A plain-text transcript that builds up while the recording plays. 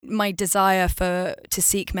my desire to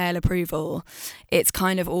seek male approval, it's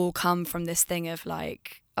kind of all come from this thing of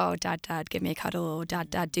like, oh, dad, give me a cuddle, or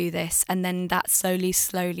dad, do this. And then that slowly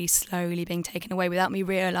being taken away without me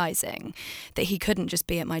realising that he couldn't just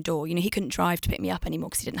be at my door. You know, he couldn't drive to pick me up anymore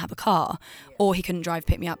because he didn't have a car, or he couldn't drive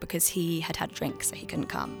to pick me up because he had a drink, so he couldn't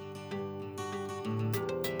come.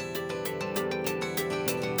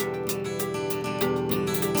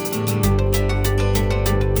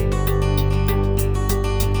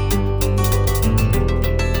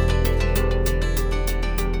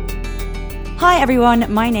 Hi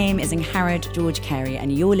everyone, my name is Ingharad George Carey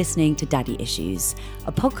and you're listening to Daddy Issues,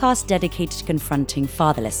 a podcast dedicated to confronting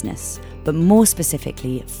fatherlessness, but more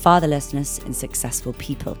specifically, fatherlessness in successful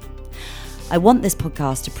people. I want this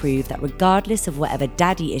podcast to prove that regardless of whatever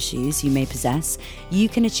daddy issues you may possess, you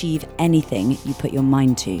can achieve anything you put your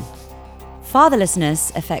mind to.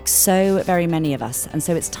 Fatherlessness affects so very many of us, and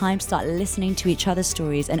so it's time to start listening to each other's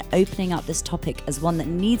stories and opening up this topic as one that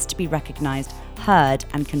needs to be recognised, heard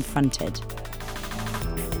and confronted.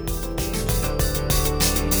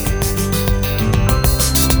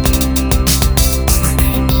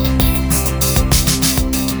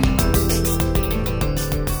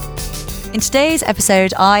 In today's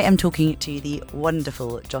episode, I am talking to the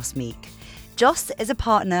wonderful Joss Meek. Joss is a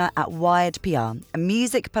partner at Wired PR, a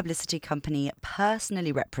music publicity company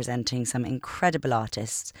personally representing some incredible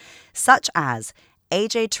artists, such as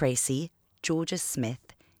AJ Tracey, Georgia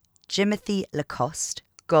Smith, Jimothy Lacoste,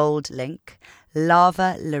 GoldLink,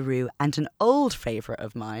 Lava LaRue, and an old favourite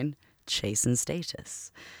of mine, Chase &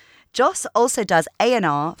 Status. Joss also does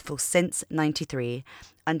A&R for Since 93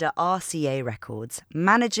 under RCA Records,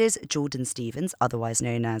 manages Jordan Stevens, otherwise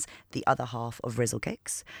known as the other half of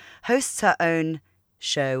Rizzle-Kicks, hosts her own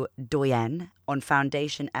show Doyenne on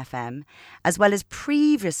Foundation FM, as well as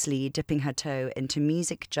previously dipping her toe into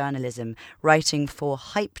music journalism, writing for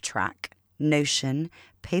Hype Track, Notion,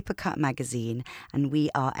 Papercut Magazine, and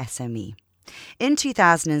We Are SME. In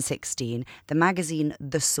 2016, the magazine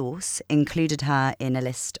The Source included her in a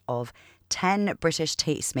list of 10 British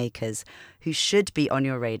tastemakers who should be on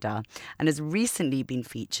your radar, and has recently been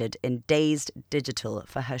featured in Dazed Digital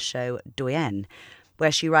for her show Doyenne,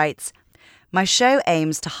 where she writes, "My show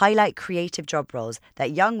aims to highlight creative job roles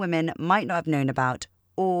that young women might not have known about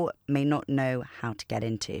or may not know how to get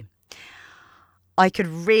into." I could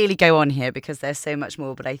really go on here because there's so much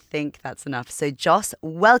more, but I think that's enough. So Joss,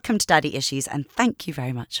 welcome to Daddy Issues and thank you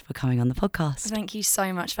very much for coming on the podcast. Thank you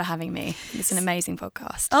so much for having me. It's an amazing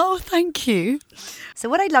podcast. Oh, thank you. So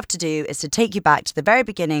what I'd love to do is to take you back to the very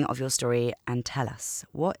beginning of your story and tell us,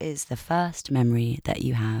 what is the first memory that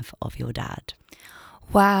you have of your dad?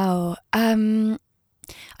 Wow.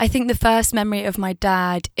 I think the first memory of my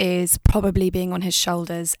dad is probably being on his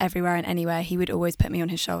shoulders everywhere and anywhere. He would always put me on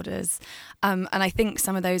his shoulders. And I think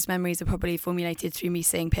some of those memories are probably formulated through me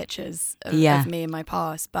seeing pictures of me in my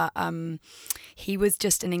past. But he was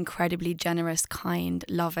just an incredibly generous, kind,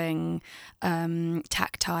 loving,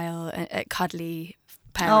 tactile, cuddly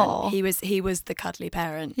parent. Aww. He was the cuddly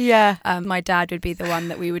parent. Yeah. My dad would be the one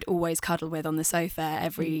that we would always cuddle with on the sofa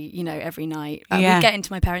every night. We'd get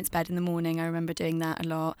into my parents' bed in the morning. I remember doing that a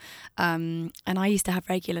lot. And I used to have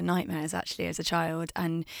regular nightmares actually as a child,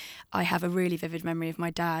 and I have a really vivid memory of my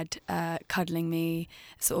dad cuddling me,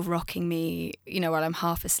 sort of rocking me, while I'm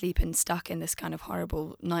half asleep and stuck in this kind of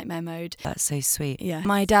horrible nightmare mode. That's so sweet. Yeah.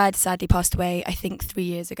 My dad sadly passed away, I think 3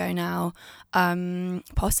 years ago now,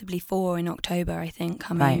 possibly 4 in October, I think.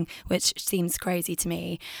 Coming, which seems crazy to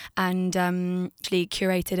me, and actually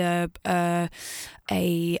curated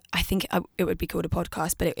I think it would be called a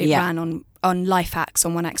podcast, but it ran on Life Hacks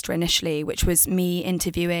on One Extra initially, which was me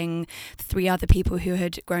interviewing 3 other people who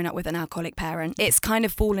had grown up with an alcoholic parent. It's kind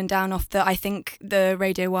of fallen down off I think the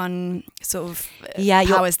Radio 1 sort of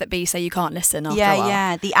powers that be say you can't listen after a while.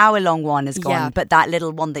 Yeah, the hour-long one is gone, but that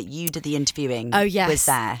little one that you did the interviewing was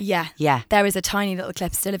there. Yeah. There is a tiny little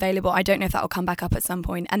clip still available. I don't know if that will come back up at some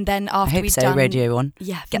point. And then after we'd done... Radio 1.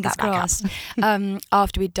 Yeah, get that back crossed.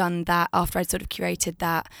 After we'd done that, after I'd sort of curated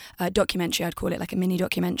that documentary, I'd call it like a mini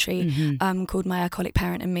documentary, called My Alcoholic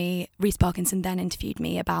Parent and Me. Reece Parkinson then interviewed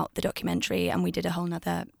me about the documentary, and we did a whole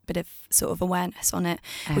nother bit of sort of awareness on it,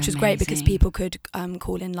 which was great because people could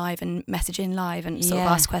call in live and message in live and sort of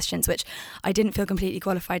ask questions, which I didn't feel completely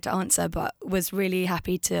qualified to answer, but was really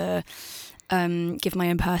happy to give my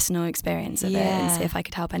own personal experience of it and see if I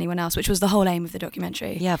could help anyone else, which was the whole aim of the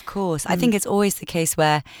documentary. Yeah, of course. I think it's always the case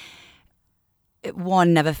where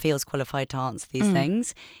one never feels qualified to answer these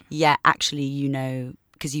things, yet actually,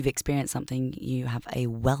 because you've experienced something, you have a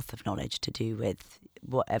wealth of knowledge to do with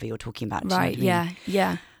whatever you're talking about. Right,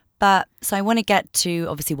 yeah. But so I want to get to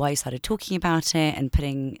obviously why you started talking about it and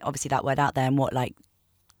putting obviously that word out there and what like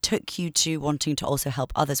took you to wanting to also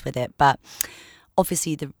help others with it. But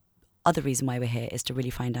obviously the other reason why we're here is to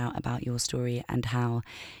really find out about your story and how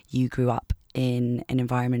you grew up in an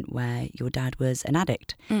environment where your dad was an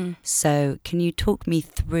addict. So can you talk me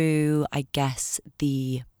through, I guess,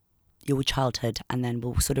 your childhood, and then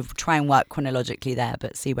we'll sort of try and work chronologically there,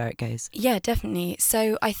 but see where it goes. Yeah, definitely.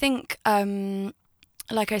 So I think,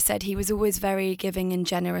 like I said, he was always very giving and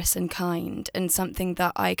generous and kind, and something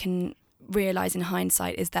that I can realise in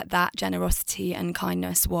hindsight is that generosity and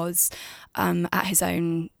kindness was at his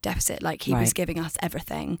own deficit. Like he was giving us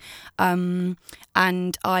everything, and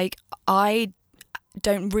I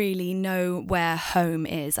don't really know where home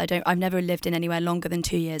is. I've never lived in anywhere longer than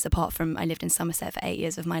 2 years, apart from I lived in Somerset for 8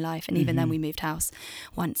 years of my life, and even then we moved house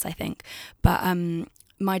once, I think. But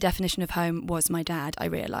my definition of home was my dad. I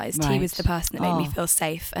realised he was the person that made me feel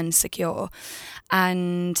safe and secure.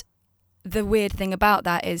 And the weird thing about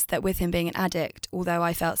that is that with him being an addict, although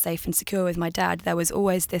I felt safe and secure with my dad, there was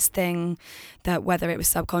always this thing that, whether it was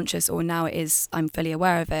subconscious or now it is, I'm fully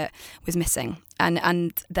aware of it, was missing.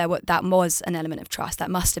 And that was an element of trust.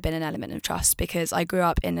 That must have been an element of trust, because I grew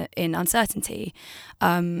up in uncertainty,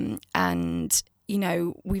 and you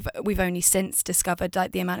know, we've only since discovered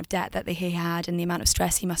like the amount of debt that he had and the amount of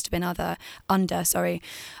stress he must have been under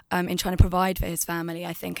in trying to provide for his family,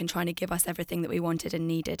 I think, and trying to give us everything that we wanted and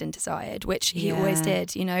needed and desired, which he always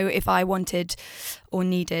did. You know, if I wanted or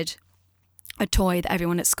needed a toy that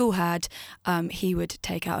everyone at school had, he would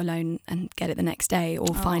take out a loan and get it the next day, or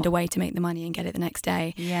find a way to make the money and get it the next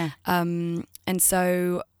day. And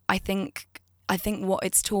so I think what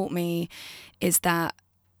it's taught me is that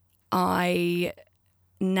I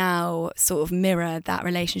now sort of mirror that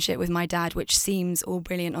relationship with my dad, which seems all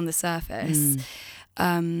brilliant on the surface,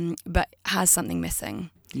 but has something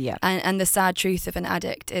missing. Yeah. And the sad truth of an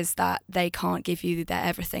addict is that they can't give you their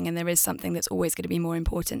everything, and there is something that's always going to be more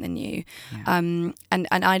important than you. And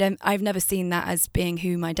I've never seen that as being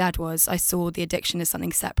who my dad was. I saw the addiction as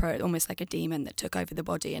something separate, almost like a demon that took over the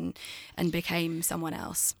body and became someone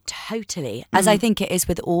else. Totally. As I think it is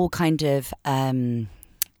with all kind of,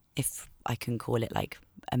 if I can call it like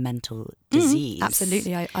a mental disease.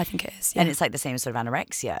 Absolutely, I think it is. Yeah. And it's like the same sort of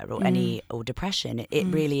anorexia or depression. It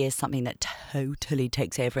really is something that totally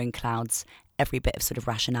takes over and clouds every bit of sort of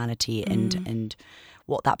rationality and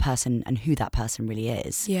what that person and who that person really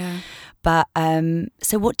is. Yeah. But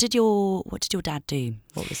so what did your dad do?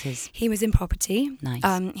 What was his? He was in property.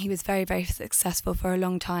 Nice. He was very, very successful for a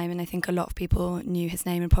long time, and I think a lot of people knew his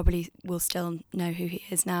name and probably will still know who he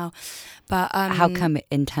is now. But how come,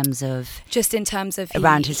 in terms of? Just in terms of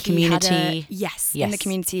around his community. Yes, in the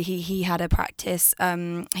community, he had a practice.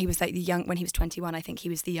 He was like when he was 21. I think he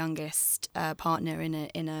was the youngest partner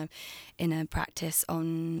in a practice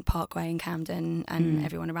on Parkway in Camden, and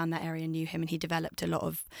everyone around that area knew him, and he developed a lot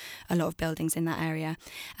of buildings in that area.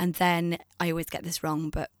 And then I always get this wrong,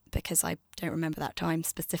 but because I don't remember that time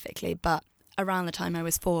specifically, but around the time I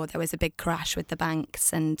was 4, there was a big crash with the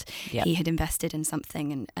banks, and he had invested in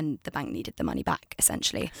something, and the bank needed the money back,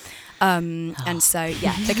 essentially. And so,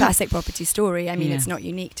 the classic property story. I mean, it's not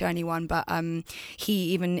unique to anyone, but he,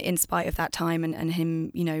 even in spite of that time and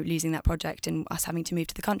him, you know, losing that project and us having to move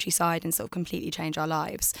to the countryside and sort of completely change our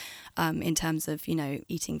lives, in terms of, you know,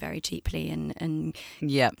 eating very cheaply and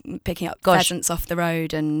picking up pheasants off the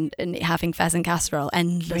road and having pheasant casserole,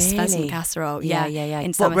 endless pheasant casserole. Yeah.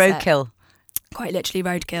 In what, roadkill? Quite literally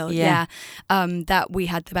roadkill, that we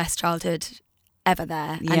had the best childhood ever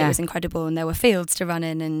there, and it was incredible, and there were fields to run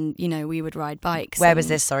in, and you know, we would ride bikes. Where was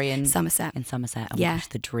this? Sorry, in Somerset. In Somerset. Oh,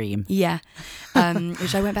 the dream. Yeah.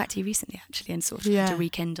 Which I went back to recently, actually, and sort of to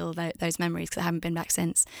rekindle those memories, because I haven't been back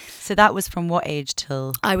since. So that was from what age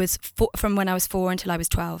till? I was from when I was 4 until I was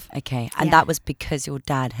 12. Okay, and that was because your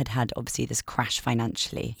dad had obviously this crash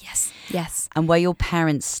financially. Yes. And were your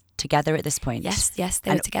parents together at this point? Yes,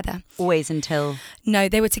 they were together. Always until? No,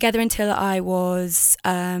 they were together until I was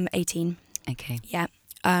 18. Okay. Yeah.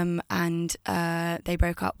 And they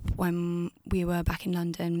broke up when we were back in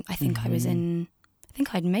London. I think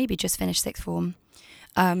I'd maybe just finished sixth form.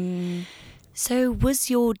 So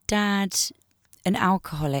was your dad an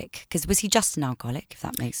alcoholic? Because was he just an alcoholic, if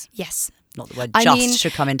that makes... Yes. Not the word just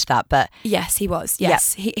should come into that, but... Yes, he was.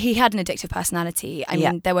 Yes. Yep. He had an addictive personality. I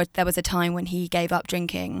mean, there was a time when he gave up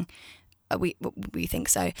drinking. We think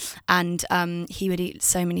so, and he would eat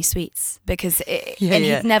so many sweets because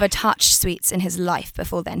he'd never touched sweets in his life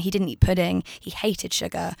before then. He didn't eat pudding. He hated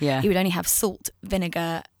sugar. He would only have salt,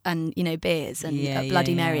 vinegar, and, you know, beers and a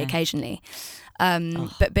Bloody Mary occasionally.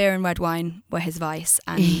 But beer and red wine were his vice,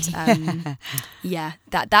 and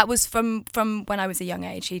that was from when I was a young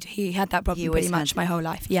age. He had that problem pretty much my whole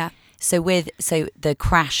life. Yeah. So the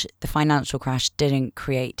financial crash didn't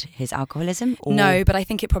create his alcoholism? Or? No, but I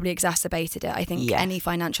think it probably exacerbated it. I think any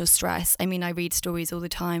financial stress. I mean, I read stories all the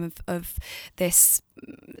time of this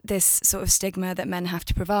sort of stigma that men have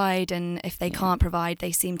to provide, and if they can't provide,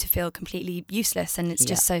 they seem to feel completely useless. And it's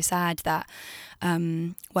just so sad that,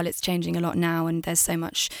 it's changing a lot now, and there's so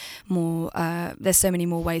much more. There's so many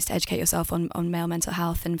more ways to educate yourself on male mental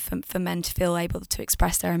health, and for men to feel able to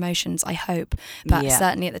express their emotions. I hope, but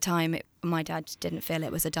certainly at the time, my dad didn't feel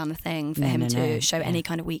it was a done thing for him to show any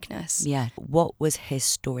kind of weakness. Yeah. What was his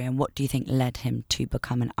story, and what do you think led him to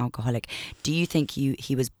become an alcoholic? Do you think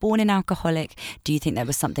he was born an alcoholic? Do you think there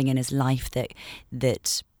was something in his life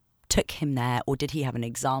that took him there, or did he have an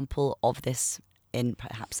example of this in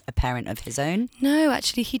perhaps a parent of his own? No,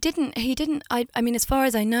 actually, he didn't. I mean, as far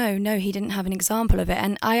as I know, no, he didn't have an example of it.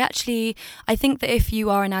 And I think that if you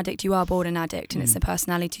are an addict, you are born an addict, and it's a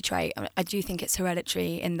personality trait. I do think it's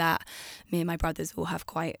hereditary in that me and my brothers all have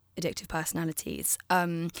quite addictive personalities.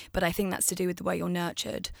 But I think that's to do with the way you're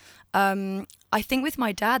nurtured. I think with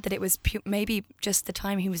my dad that it was maybe just the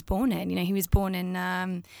time he was born in. You know, he was born in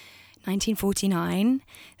 1949,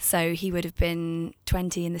 so he would have been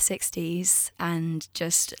 20 in the 60s and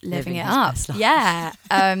just living it up. Yeah.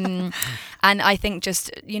 And I think just,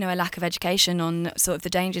 a lack of education on sort of the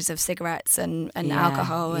dangers of cigarettes and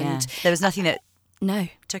alcohol. And there was nothing that No.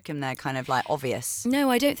 took him there kind of like obvious.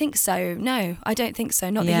 No, I don't think so. No, I don't think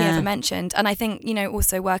so. Not that he ever mentioned. And I think,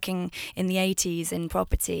 also working in the 80s in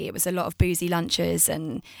property, it was a lot of boozy lunches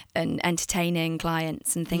and entertaining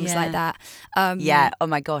clients and things like that. Oh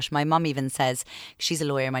my gosh. My mum even says, she's a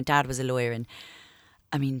lawyer, my dad was a lawyer, and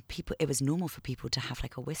I mean, it was normal for people to have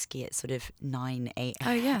like a whiskey at sort of 8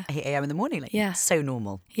 a.m. in the morning. Like, so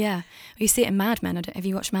normal. Yeah. You see it in Mad Men. Have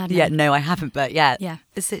you watched Mad Men? Yeah, no, I haven't, but yeah.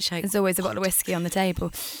 There's always a bottle of whiskey on the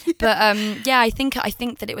table. But I think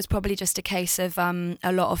that it was probably just a case of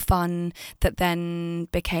a lot of fun that then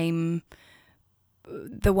became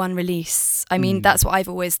the one release. I mean, that's what I've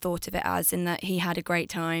always thought of it as, in that he had a great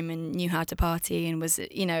time and knew how to party and was,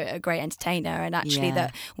 a great entertainer, and actually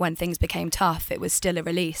that when things became tough, it was still a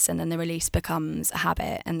release, and then the release becomes a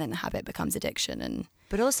habit, and then the habit becomes addiction.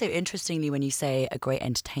 But also, interestingly, when you say a great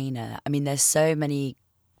entertainer, I mean, there's so many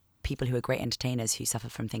people who are great entertainers who suffer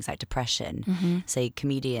from things like depression, say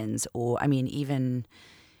comedians, or when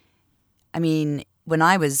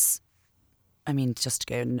I was, just to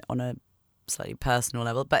go on a slightly personal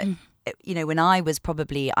level, but when I was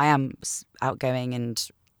I am outgoing and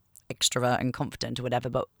extrovert and confident or whatever,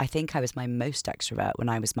 but I think I was my most extrovert when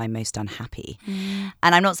I was my most unhappy.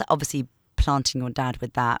 And I'm not obviously planting your dad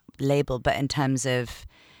with that label, but in terms of,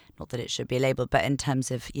 not that it should be a label, but in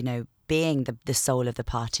terms of being the soul of the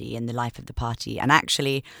party and the life of the party, and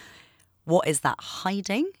actually what is that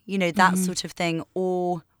hiding, that sort of thing,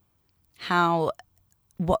 or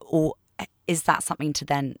is that something to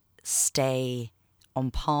then stay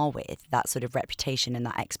on par with, that sort of reputation and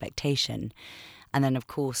that expectation, and then of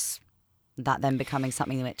course that then becoming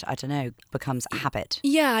something which, I don't know, becomes a habit.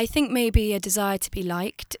 I think maybe a desire to be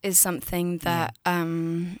liked is something that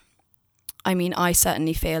I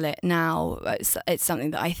certainly feel it now. It's something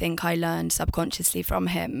that I think I learned subconsciously from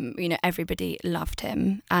him. Everybody loved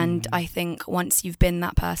him. And I think once you've been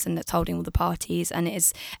that person that's holding all the parties and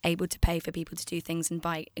is able to pay for people to do things and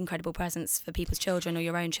buy incredible presents for people's children or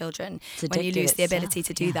your own children, when you lose the ability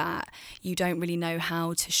to do that, you don't really know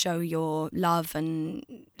how to show your love and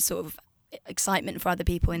sort of excitement for other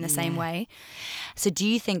people in the same way. So do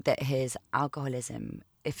you think that his alcoholism,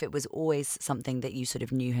 if it was always something that you sort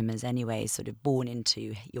of knew him as anyway, sort of born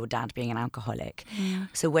into your dad being an alcoholic,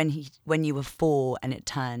 so when you were 4 and it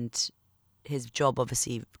turned, his job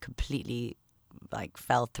obviously completely like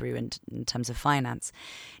fell through in terms of finance,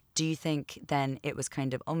 do you think then it was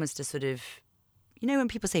kind of almost a sort of, when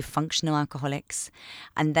people say functional alcoholics,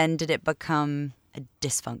 and then did it become a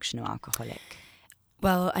dysfunctional alcoholic?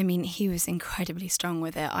 Well, he was incredibly strong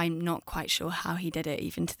with it. I'm not quite sure how he did it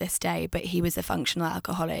even to this day, but he was a functional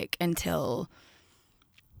alcoholic until,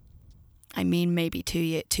 maybe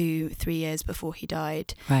 3 years before he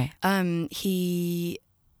died. Right. When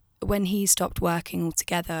he stopped working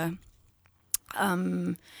altogether,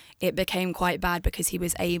 it became quite bad because he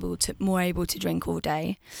was more able to drink all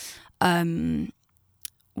day.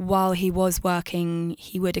 While he was working,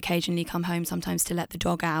 he would occasionally come home sometimes to let the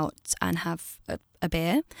dog out and have a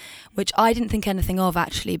beer, which I didn't think anything of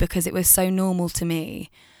actually, because it was so normal to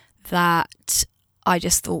me that I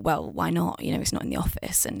just thought, well, why not? You know, it's not in the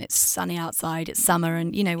office and it's sunny outside, it's summer,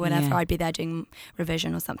 and, you know, whatever, Yeah. I'd be there doing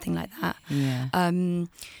revision or something like that. Yeah.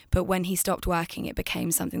 But when he stopped working, it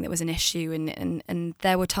became something that was an issue, and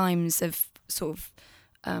there were times of sort of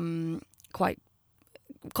quite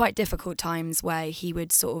difficult times where he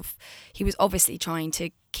was obviously trying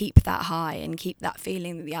to keep that high and keep that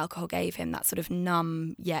feeling that the alcohol gave him, that sort of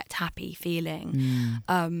numb yet happy feeling.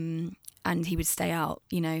 And he would stay out,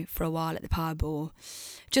 you know, for a while at the pub, or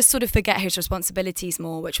just sort of forget his responsibilities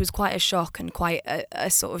more, which was quite a shock and quite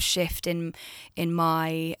a sort of shift in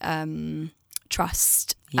my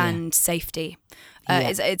trust and safety.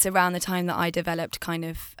 It's around the time that I developed kind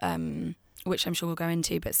of, which I'm sure we'll go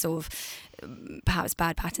into, but sort of perhaps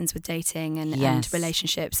bad patterns with dating and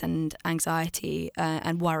relationships and anxiety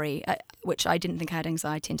and worry, which I didn't think I had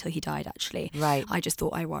anxiety until he died, actually. Right. I just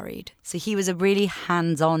thought I worried. So he was a really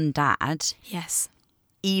hands-on dad. Yes.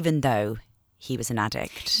 Even though he was an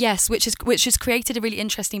addict. Yes, which has created a really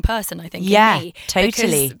interesting person, I think. Yeah, in me,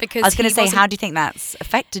 totally. Because I was going to say, how do you think that's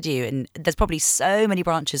affected you? And there's probably so many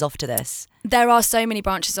branches off to this. There are so many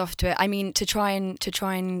branches off to it. I mean, to try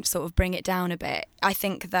and sort of bring it down a bit, I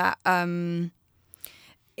think that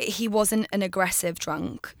he wasn't an aggressive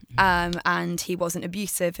drunk, and he wasn't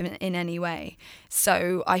abusive in any way.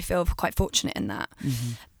 So I feel quite fortunate in that.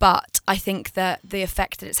 Mm-hmm. But I think that the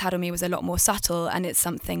effect that it's had on me was a lot more subtle, and it's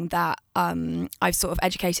something that I've sort of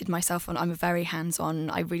educated myself on. I'm very hands-on.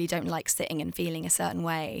 I really don't like sitting and feeling a certain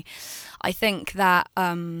way. I think that,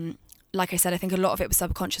 like I said, I think a lot of it was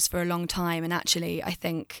subconscious for a long time. And actually, I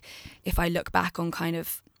think if I look back on kind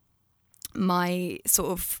of my sort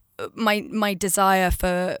of my desire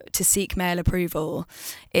to seek male approval,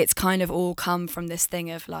 it's kind of all come from this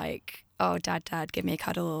thing of like, oh, dad, give me a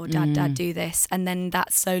cuddle, or dad, do this. And then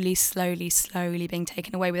that slowly being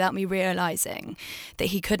taken away without me realising that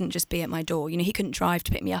he couldn't just be at my door. You know, he couldn't drive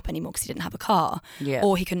to pick me up anymore because he didn't have a car. Yeah.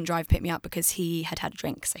 Or he couldn't drive to pick me up because he had a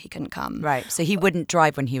drink, so he couldn't come. Right. So he wouldn't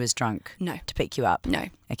drive when he was drunk? No. To pick you up? No.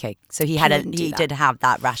 Okay. So he did have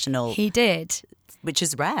that rational... He did. Which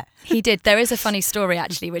is rare. He did. There is a funny story,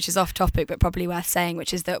 actually, which is off topic, but probably worth saying,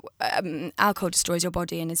 which is that alcohol destroys your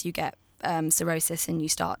body, and as you get cirrhosis and you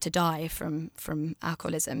start to die from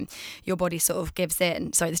alcoholism, your body sort of gives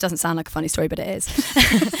in. Sorry, this doesn't sound like a funny story, but it is.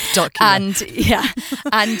 And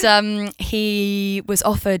he was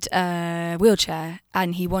offered a wheelchair,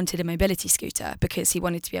 and he wanted a mobility scooter because he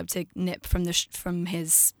wanted to be able to nip from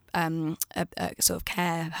his a sort of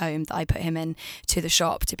care home that I put him in to the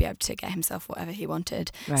shop to be able to get himself whatever he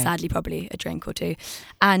wanted. Right. Sadly, probably a drink or two.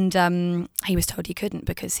 And he was told he couldn't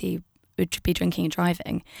because he would be drinking and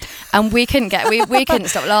driving, and we couldn't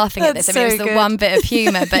stop laughing at this. I mean, it was the one bit of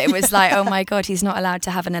humour, but it was like, oh my god, he's not allowed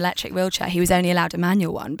to have an electric wheelchair. He was only allowed a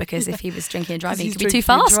manual one because if he was drinking and driving, he could be too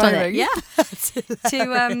fast on it. Yeah.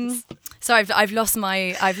 So I've lost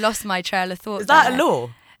my trail of thought. Is that a law?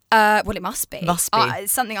 Well, it must be.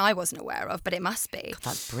 It's something I wasn't aware of, but it must be. God,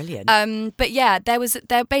 that's brilliant. But yeah, there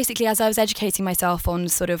basically, as I was educating myself on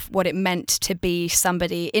sort of what it meant to be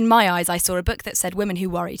somebody, in my eyes, I saw a book that said Women Who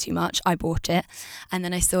Worry Too Much. I bought it. And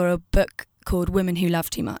then I saw a book called Women Who Love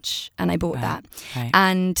Too Much, and I bought that. Right.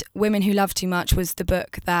 And Women Who Love Too Much was the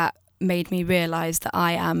book that made me realise that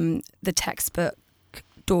I am the textbook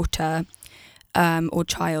daughter or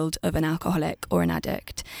child of an alcoholic or an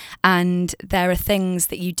addict. And there are things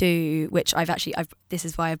that you do which this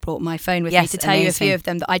is why I've brought my phone with me to tell you a few of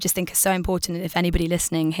them that I just think are so important, and if anybody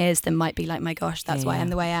listening hears them might be like, my gosh, that's why I'm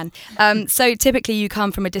the way I am. So typically you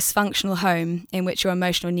come from a dysfunctional home in which your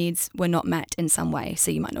emotional needs were not met in some way, so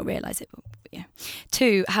you might not realise it. Yeah.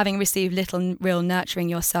 2, having received little real nurturing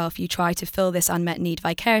yourself, you try to fill this unmet need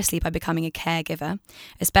vicariously by becoming a caregiver,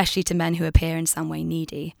 especially to men who appear in some way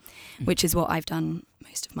needy, which is what I've done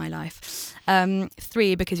most of my life.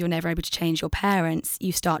 3, because you're never able to change your parents,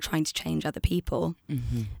 you start trying to change other people.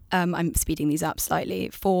 Mm-hmm. I'm speeding these up slightly.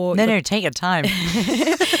 4, no, take your time.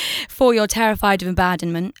 4, you're terrified of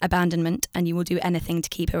abandonment, and you will do anything to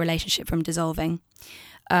keep a relationship from dissolving.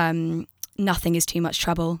 Nothing is too much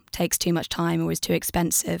trouble, takes too much time, or is too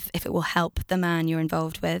expensive if it will help the man you're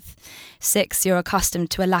involved with. 6, you're accustomed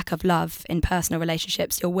to a lack of love in personal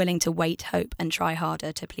relationships. You're willing to wait, hope, and try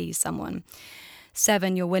harder to please someone.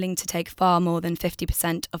 7, you're willing to take far more than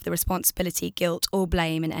 50% of the responsibility, guilt, or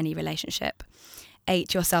blame in any relationship.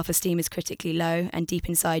 8, your self-esteem is critically low, and deep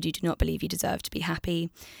inside you do not believe you deserve to be happy.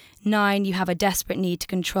 9, you have a desperate need to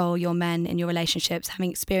control your men in your relationships, having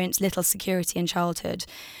experienced little security in childhood.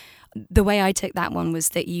 The way I took that one was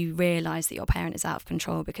that you realise that your parent is out of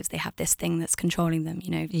control because they have this thing that's controlling them,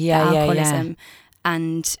 alcoholism.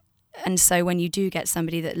 And And so when you do get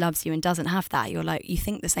somebody that loves you and doesn't have that, you're like, you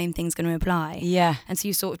think the same thing's going to apply. Yeah. And so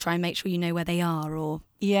you sort of try and make sure you know where they are, or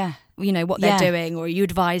yeah, what they're doing, or you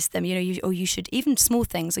advise them, or you should, even small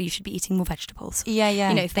things, or you should be eating more vegetables.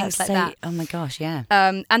 Yeah. Things like that. Oh my gosh, yeah.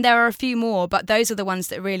 And there are a few more, but those are the ones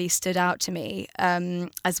that really stood out to me,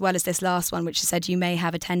 as well as this last one, which said you may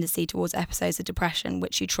have a tendency towards episodes of depression,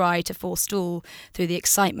 which you try to forestall through the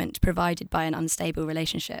excitement provided by an unstable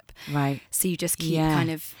relationship. Right. So you just keep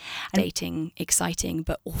kind of dating exciting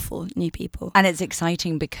but awful new people. And it's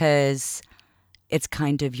exciting because it's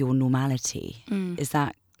kind of your normality. Is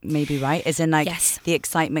that maybe right? As in, like, yes. The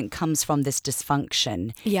excitement comes from this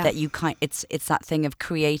dysfunction that you it's that thing of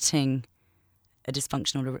creating a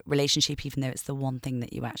dysfunctional relationship, even though it's the one thing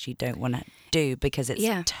that you actually don't want to do, because it's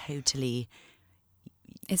totally,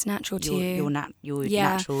 it's natural to you. Your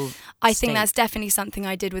natural I state. think that's definitely something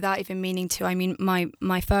I did without even meaning to. I mean,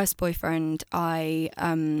 my first boyfriend,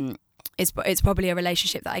 it's probably a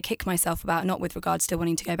relationship that I kick myself about, not with regards to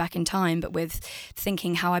wanting to go back in time, but with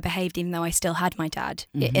thinking how I behaved even though I still had my dad,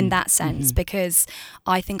 in that sense, because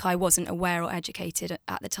I think I wasn't aware or educated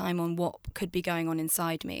at the time on what could be going on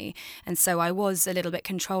inside me. And so I was a little bit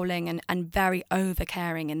controlling and very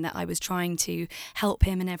over-caring, in that I was trying to help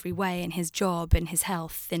him in every way, in his job, in his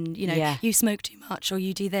health, and, you smoke too much, or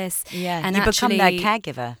you do this. Yeah, and you become their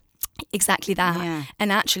caregiver. Exactly that. Yeah.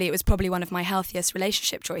 And actually it was probably one of my healthiest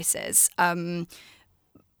relationship choices, but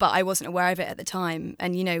I wasn't aware of it at the time.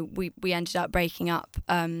 And we ended up breaking up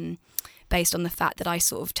based on the fact that I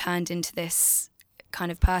sort of turned into this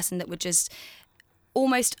kind of person that would just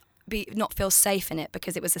almost not feel safe in it,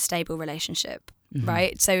 because it was a stable relationship,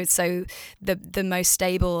 right? So the most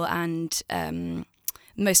stable and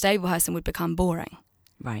most stable person would become boring.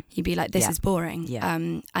 Right. You'd be like, this is boring. Yeah.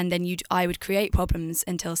 And then I would create problems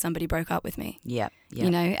until somebody broke up with me. Yeah.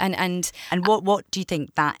 And what do you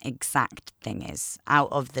think that exact thing is out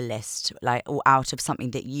of the list, like, or out of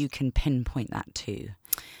something that you can pinpoint that to?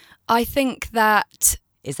 I think that...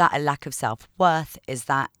 Is that a lack of self-worth? Is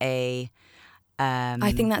that a...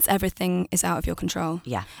 I think that's everything is out of your control.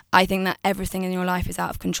 Yeah. I think that everything in your life is out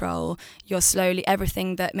of control.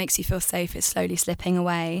 Everything that makes you feel safe is slowly slipping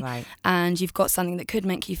away. Right. And you've got something that could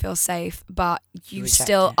make you feel safe, but you reject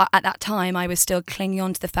still, it. at that time, I was still clinging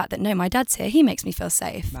on to the fact that, no, my dad's here, he makes me feel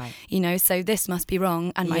safe. Right. So this must be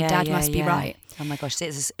wrong, and my dad must be right. Oh my gosh,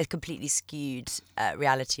 it's a completely skewed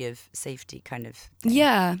reality of safety kind of thing.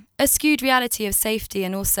 Yeah, a skewed reality of safety,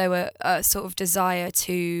 and also a sort of desire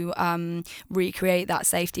to recreate that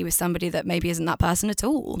safety with somebody that maybe isn't that person at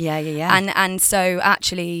all. Yeah. And so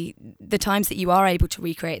actually the times that you are able to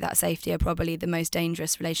recreate that safety are probably the most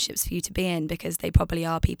dangerous relationships for you to be in, because they probably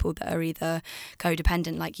are people that are either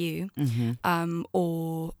codependent like you,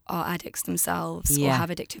 or are addicts themselves, or have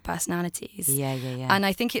addictive personalities. Yeah. And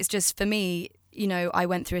I think it's just, for me, I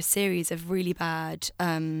went through a series of really bad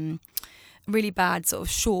sort of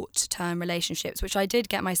short-term relationships, which I did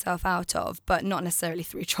get myself out of, but not necessarily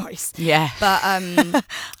through choice. Yeah. But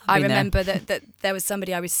I remember that there was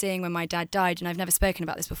somebody I was seeing when my dad died, and I've never spoken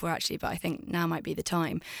about this before actually, but I think now might be the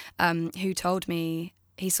time, who told me,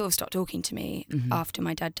 he sort of stopped talking to me after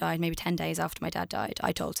my dad died, maybe 10 days after my dad died.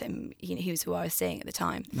 I told him he was who I was seeing at the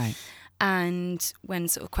time. Right. And when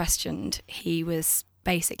sort of questioned, he was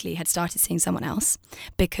basically had started seeing someone else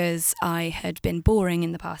because I had been boring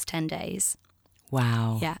in the past 10 days.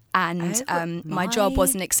 Wow. Yeah. And my job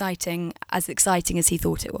wasn't as exciting as he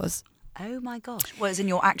thought it was. Oh my gosh. Well, it's in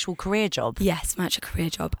your actual career job? Yes, my actual career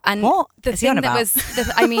job. And what? The thing that was,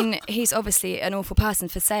 I mean, he's obviously an awful person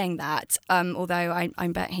for saying that, although I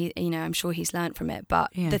bet I'm sure he's learnt from it.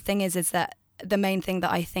 But the thing is that the main thing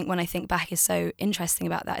that I think when I think back is so interesting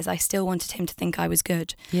about that is I still wanted him to think I was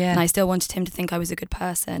good. Yeah. And I still wanted him to think I was a good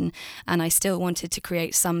person. And I still wanted to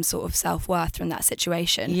create some sort of self-worth from that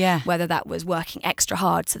situation. Yeah. Whether that was working extra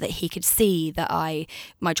hard so that he could see that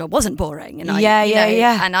my job wasn't boring. And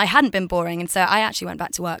and I hadn't been boring. And so I actually went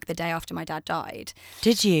back to work the day after my dad died.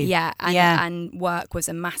 Did you? Yeah. And work was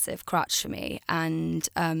a massive crutch for me. And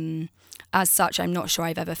as such, I'm not sure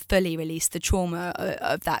I've ever fully released the trauma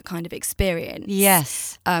of that kind of experience.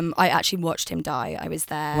 Yes. I actually watched him die. I was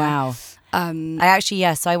there. Wow. So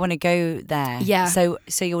I want to go there. Yeah. So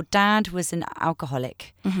your dad was an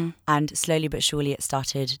alcoholic, and slowly but surely it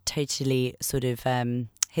started totally sort of,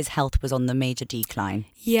 his health was on the major decline.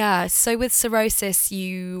 Yeah. So with cirrhosis,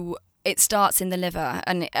 it starts in the liver,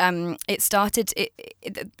 and a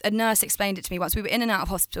nurse explained it to me once. We were in and out of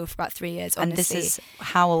hospital for about 3 years, honestly. And this is,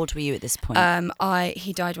 how old were you at this point?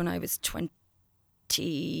 He died when I was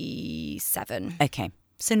 27. Okay.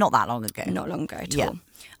 So not that long ago. Not long ago at all.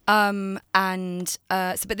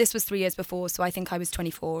 But this was 3 years before, so I think I was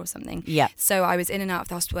 24 or something. Yeah. So I was in and out of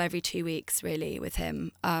the hospital every 2 weeks, really, with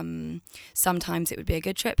him. Sometimes it would be a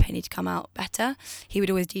good trip. He needed to come out better. He would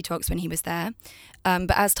always detox when he was there.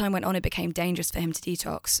 But as time went on, it became dangerous for him to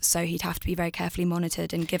detox. So he'd have to be very carefully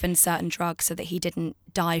monitored and given certain drugs so that he didn't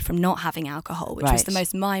die from not having alcohol, which was the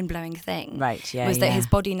most mind-blowing thing. Right, yeah. Was that his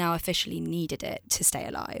body now officially needed it to stay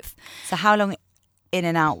alive. So how long in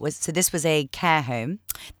and out was... So this was a care home?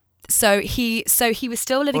 So he was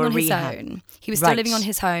still living on his own. He was still living on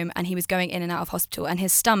his home, and he was going in and out of hospital. And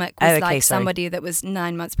his stomach was somebody that was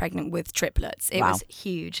 9 months pregnant with triplets. It was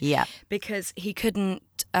huge. Yeah. Because he couldn't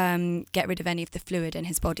get rid of any of the fluid in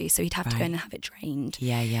his body, so he'd have to go in and have it drained.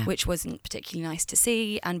 Yeah. Which wasn't particularly nice to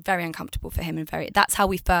see and very uncomfortable for him. That's how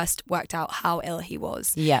we first worked out how ill he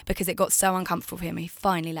was. Yeah. Because it got so uncomfortable for him, he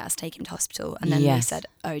finally let us take him to hospital. And then they said,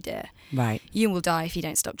 "Oh dear, you will die if you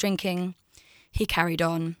don't stop drinking." He carried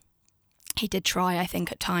on. He did try, I think,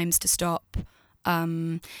 at times to stop.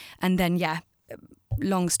 And then,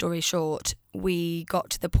 long story short, we got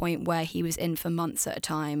to the point where he was in for months at a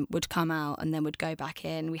time, would come out and then would go back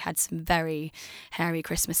in. We had some very hairy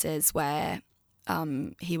Christmases where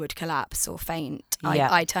he would collapse or faint.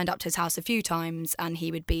 I turned up to his house a few times and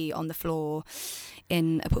he would be on the floor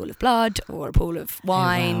in a pool of blood or a pool of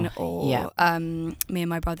wine. Me and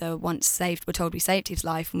my brother once were told we saved his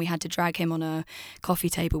life, and we had to drag him on a coffee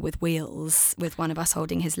table with wheels with one of us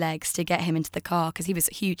holding his legs to get him into the car, because he was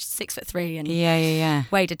huge, 6'3" and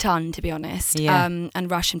weighed a ton, to be honest, and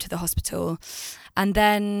rush him to the hospital. And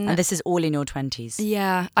this is all in your 20s.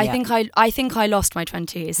 Yeah, I think I lost my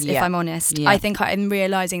 20s, if I'm honest. I think I'm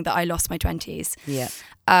realising that I lost my 20s. Yeah.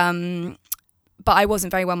 But I wasn't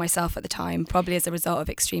very well myself at the time, probably as a result of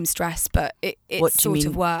extreme stress, but it sort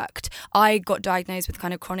of worked. I got diagnosed with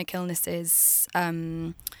kind of chronic illnesses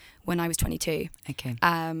when I was 22. Okay.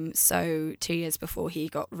 So 2 years before he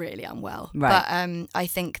got really unwell. Right. But I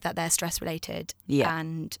think that they're stress related. Yeah.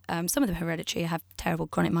 And some of them hereditary. I have terrible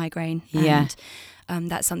chronic migraine. Yeah. And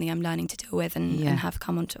that's something I'm learning to deal with and have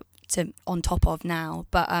come on top of now.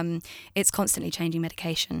 But it's constantly changing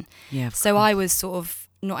medication. Yeah. So I was sort of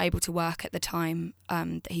not able to work at the time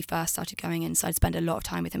that he first started going in, so I'd spend a lot of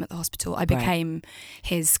time with him at the hospital. I became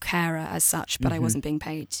his carer as such, but I wasn't being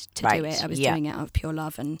paid to do it. I was doing it out of pure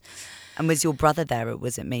love. And was your brother there, or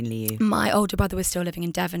was it mainly you? My older brother was still living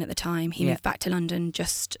in Devon at the time. He moved back to London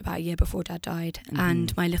just about a year before Dad died.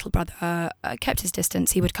 And my little brother kept his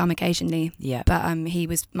distance. He would come occasionally, but he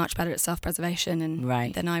was much better at self-preservation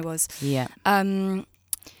than I was. Yeah.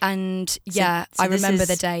 And I remember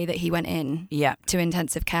the day that he went in to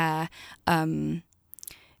intensive care.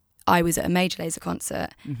 I was at a Major Lazer concert,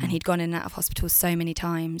 and he'd gone in and out of hospital so many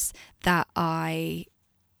times that I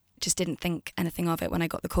just didn't think anything of it when I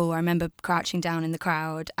got the call. I remember crouching down in the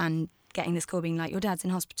crowd and getting this call being like, "Your dad's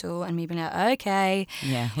in hospital," and me being like, "Okay,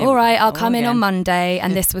 all right, I'll come in on Monday."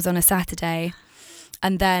 And this was on a Saturday.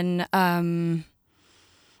 And then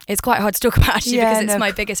it's quite hard to talk about actually, because it's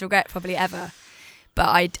my biggest regret probably ever.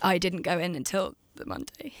 But I didn't go in until the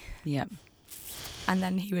Monday. Yeah. And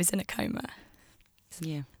then he was in a coma.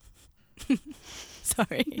 Yeah.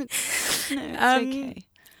 Sorry. No, it's okay.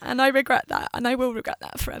 And I regret that, and I will regret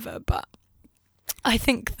that forever. But I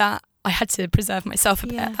think that I had to preserve myself a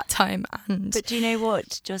bit at that time. But do you know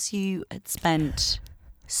what? Just you had spent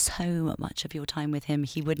so much of your time with him.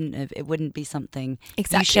 It wouldn't be something.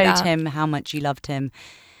 Exactly. You showed him how much you loved him.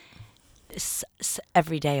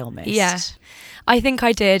 Every day almost. Yeah, I think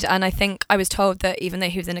I did, and I think I was told that even though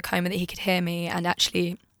he was in a coma that he could hear me, and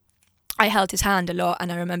actually I held his hand a lot, and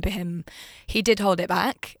I remember he did hold it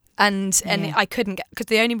back, and I couldn't get, because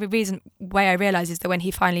the only way I realised is that when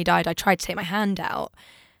he finally died, I tried to take my hand out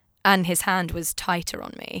and his hand was tighter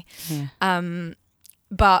on me.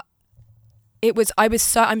 But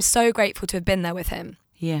I'm so grateful to have been there with him.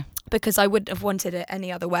 Yeah. Because I wouldn't have wanted it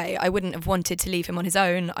any other way. I wouldn't have wanted to leave him on his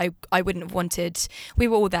own. I wouldn't have wanted... We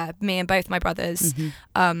were all there, me and both my brothers.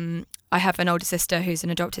 I have an older sister who's an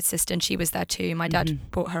adopted sister, and she was there too. My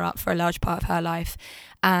dad brought her up for a large part of her life.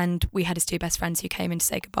 And we had his two best friends who came in to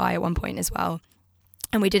say goodbye at one point as well.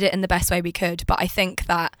 And we did it in the best way we could. But I think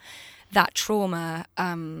that trauma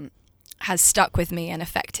has stuck with me and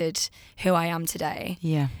affected who I am today.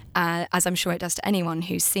 Yeah. As I'm sure it does to anyone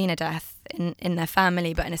who's seen a death in their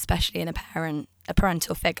family, but especially in a parent a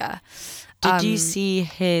parental figure. Did you see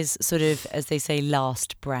his sort of, as they say,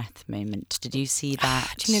 last breath moment? Did you see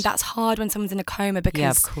that? Do you know, that's hard when someone's in a coma because, yeah,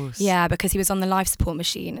 of course. Yeah, because he was on the life support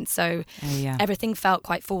machine, and so everything felt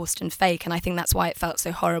quite forced and fake, and I think that's why it felt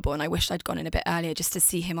so horrible, and I wished I'd gone in a bit earlier just to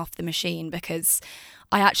see him off the machine, because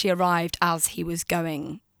I actually arrived as he was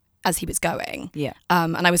going. Yeah.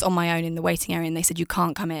 And I was on my own in the waiting area, and they said, you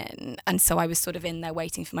can't come in. And so I was sort of in there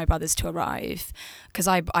waiting for my brothers to arrive, because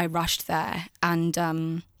I rushed there.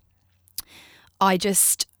 And I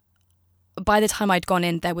just, by the time I'd gone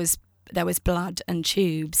in, there was blood and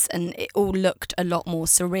tubes, and it all looked a lot more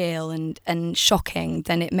surreal and shocking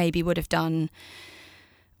than it maybe would have done.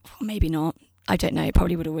 Well, maybe not. I don't know. It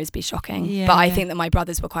probably would always be shocking. Yeah, but I think that my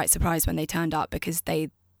brothers were quite surprised when they turned up, because they,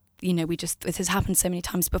 you know, this has happened so many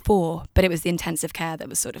times before, but it was the intensive care that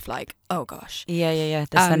was sort of like, oh gosh. Yeah.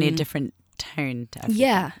 There's suddenly a different tone to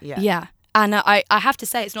everything. Yeah. And I have to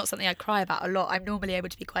say, it's not something I cry about a lot. I'm normally able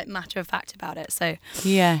to be quite matter of fact about it. So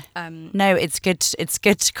yeah, no, it's good. It's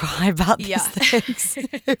good to cry about these things.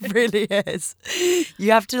 It really is.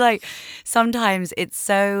 You have to, like, sometimes it's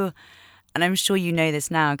so, and I'm sure you know this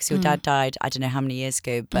now because your dad died, I don't know how many years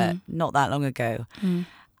ago, but not that long ago.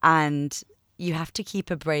 And you have to keep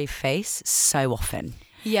a brave face so often.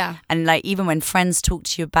 Yeah. And like, even when friends talk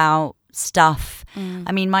to you about stuff,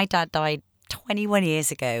 I mean, my dad died 21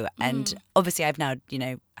 years ago, and obviously I've now, you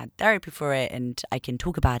know, had therapy for it, and I can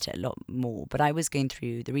talk about it a lot more. But I was going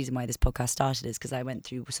through, the reason why this podcast started is because I went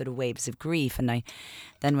through sort of waves of grief, and I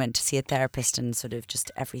then went to see a therapist, and sort of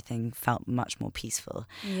just everything felt much more peaceful.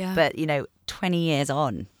 Yeah. But, you know, 20 years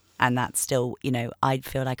on, and that's still, you know, I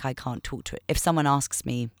feel like I can't talk to it. If someone asks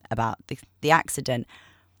me about the accident,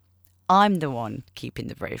 I'm the one keeping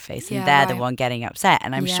the brave face, and they're the one getting upset.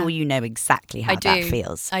 And I'm sure you know exactly how that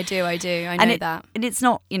feels. I do. I know that. And it's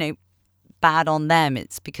not, you know, bad on them.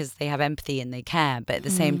 It's because they have empathy and they care. But at the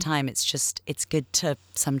same time, it's good to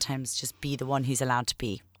sometimes just be the one who's allowed to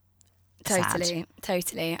be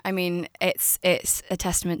Totally. I mean, it's a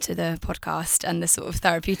testament to the podcast and the sort of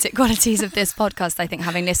therapeutic qualities of this podcast. I think,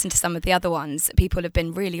 having listened to some of the other ones, people have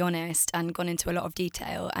been really honest and gone into a lot of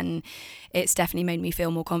detail, and it's definitely made me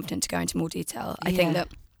feel more confident to go into more detail. I think that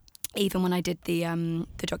even when I did the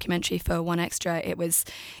documentary for One Extra, it was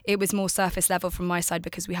more surface level from my side,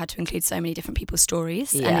 because we had to include so many different people's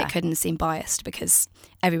stories, and it couldn't seem biased because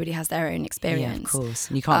everybody has their own experience. Yeah, of course.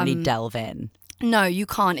 And you can't really delve in. No, you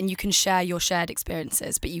can't, and you can share your shared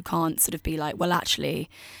experiences, but you can't sort of be like, well, actually,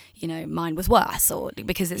 you know, mine was worse, or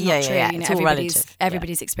because it's not true. Yeah. You know, it's all relative.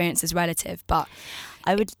 Everybody's experience is relative, but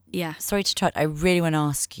I would. Yeah. Sorry to interrupt. I really want to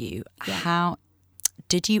ask you, how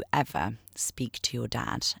did you ever speak to your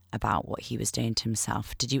dad about what he was doing to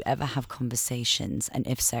himself? Did you ever have conversations, and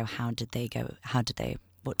if so, how did they go?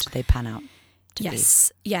 What did they pan out?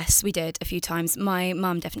 Yes, we did a few times. My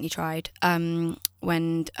mum definitely tried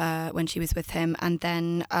when she was with him, and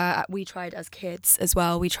then we tried as kids as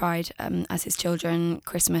well. We tried as his children.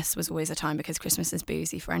 Christmas was always a time, because Christmas is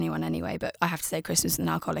boozy for anyone anyway. But I have to say, Christmas with an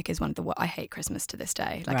alcoholic is one of the. I hate Christmas to this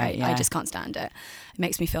day. Like I just can't stand it. It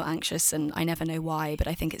makes me feel anxious, and I never know why. But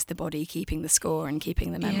I think it's the body keeping the score and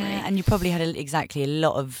keeping the memory. Yeah, and you probably had a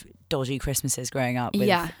lot of dodgy Christmases growing up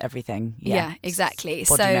with everything. Yeah, exactly.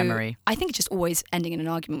 Body memory. I think it's just always ending in an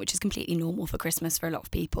argument, which is completely normal for Christmas for a lot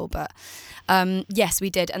of people. But yes, we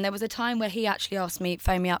did. And there was a time where he actually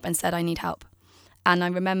phoned me up and said, I need help. And I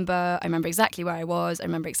remember exactly where I was. I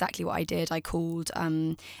remember exactly what I did. I called AA,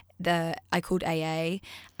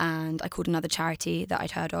 and I called another charity that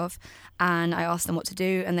I'd heard of, and I asked them what to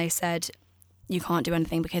do, and they said, you can't do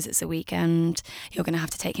anything because it's a weekend. You're going to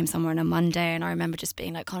have to take him somewhere on a Monday. And I remember just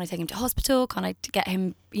being like, can't I take him to hospital? Can't I get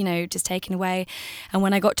him, you know, just taken away? And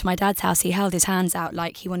when I got to my dad's house, he held his hands out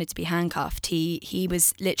like he wanted to be handcuffed. He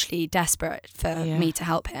was literally desperate for me to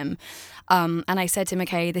help him. And I said to him,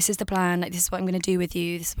 okay, this is the plan. Like, this is what I'm going to do with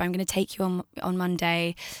you. This is where I'm going to take you on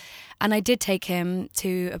Monday. And I did take him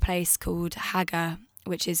to a place called Haga,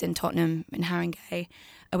 which is in Tottenham, in Haringey,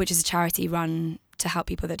 which is a charity run to help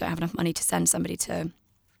people that don't have enough money to send somebody to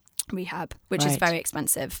rehab, which is very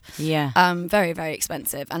expensive. Yeah. Very, very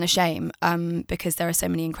expensive, and a shame, because there are so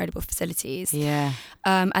many incredible facilities. Yeah.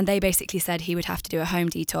 And they basically said he would have to do a home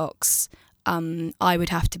detox. I would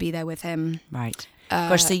have to be there with him. Right.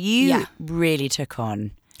 Gosh, so you really took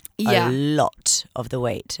on a lot of the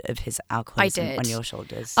weight of his alcoholism on your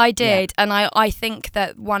shoulders. I did. And I think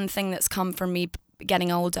that one thing that's come from me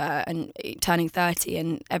getting older and turning 30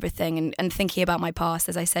 and everything, and thinking about my past,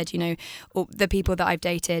 as I said, you know, the people that I've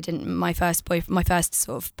dated, and my first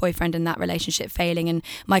sort of boyfriend, and that relationship failing, and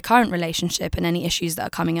my current relationship, and any issues that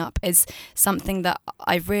are coming up, is something that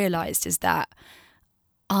I've realised is that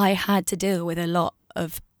I had to deal with a lot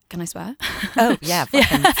of, can I swear? Oh, yeah,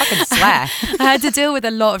 fucking swear. I had to deal with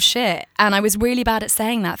a lot of shit. And I was really bad at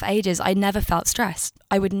saying that for ages. I never felt stressed.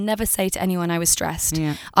 I would never say to anyone I was stressed.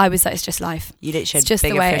 Yeah. I was like, it's just life. You literally It's just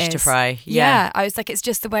had the bigger way fish it to is. fry. Yeah. I was like, it's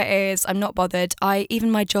just the way it is. I'm not bothered. Even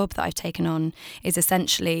my job that I've taken on is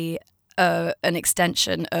essentially an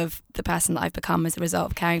extension of the person that I've become as a result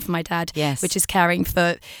of caring for my dad, Yes. which is caring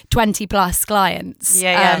for 20 plus clients. So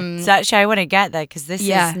actually I want to get there because this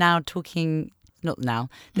Yeah. is now talking, not now,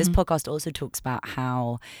 this podcast also talks about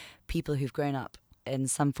how people who've grown up in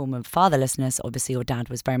some form of fatherlessness, obviously your dad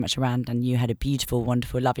was very much around and you had a beautiful,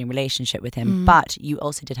 wonderful, loving relationship with him, but you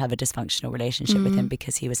also did have a dysfunctional relationship with him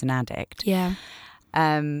because he was an addict. Yeah.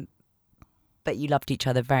 But you loved each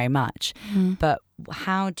other very much. But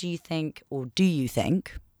how do you think, or do you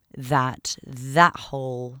think, that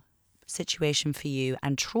whole situation for you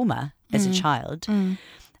and trauma as a child and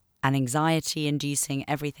anxiety inducing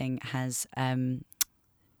everything has,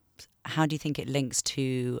 how do you think it links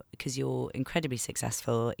to, because you're incredibly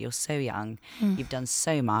successful, you're so young, you've done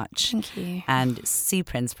so much. Thank you. And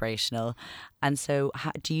super inspirational. And so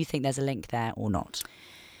do you think there's a link there or not?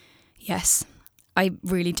 Yes, I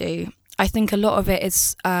really do. I think a lot of it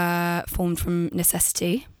is formed from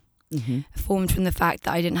necessity, formed from the fact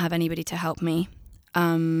that I didn't have anybody to help me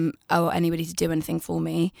or anybody to do anything for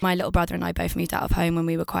me. My little brother and I both moved out of home when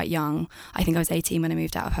we were quite young. I think I was 18 when I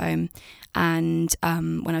moved out of home. And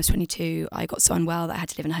when I was 22, I got so unwell that I had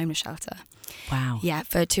to live in a homeless shelter. Wow. Yeah,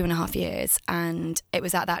 for 2.5 years. And it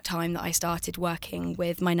was at that time that I started working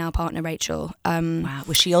with my now partner, Rachel. Wow.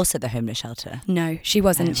 Was she also at the homeless shelter? No, she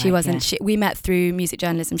wasn't. Oh, She right, wasn't. yeah. We met through music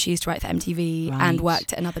journalism. She used to write for MTV and Right.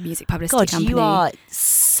 worked at another music publicity God, company. you are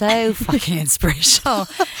so fucking inspirational.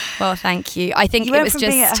 Well, thank you. I think You it went was from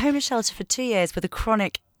just being at a homeless shelter for 2 years with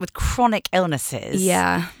chronic illnesses.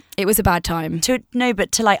 yeah. It was a bad time. To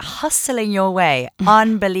like hustling your way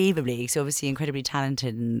unbelievably, so obviously incredibly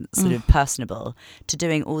talented and sort of personable, to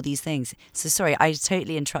doing all these things. So sorry, I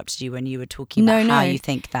totally interrupted you when you were talking about how you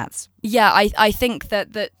think that's. Yeah, I think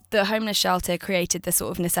that the homeless shelter created the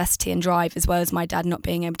sort of necessity and drive, as well as my dad not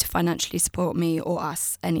being able to financially support me or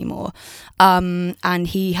us anymore. And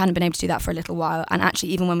he hadn't been able to do that for a little while. And actually,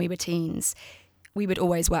 even when we were teens, we would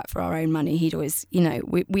always work for our own money. He'd always,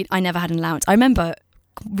 I never had an allowance. I remember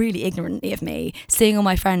really ignorantly of me seeing all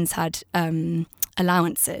my friends had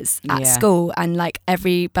allowances at school, and like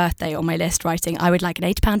every birthday on my list writing, I would like an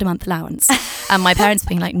 £80 a month allowance, and my parents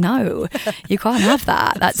being like, no, you can't have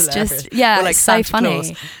that. That's just Or like it's so Santa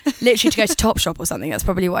funny. Claus. Literally to go to Topshop or something. That's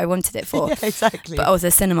probably what I wanted it for. Yeah, exactly. But also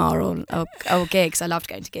cinema or gigs. I loved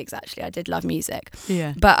going to gigs, actually. I did love music.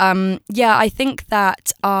 Yeah. But I think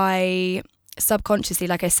that I subconsciously,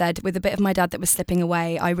 like I said, with a bit of my dad that was slipping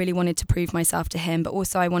away, I really wanted to prove myself to him, but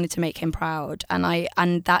also I wanted to make him proud. And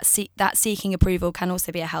that seeking approval can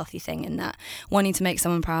also be a healthy thing, in that wanting to make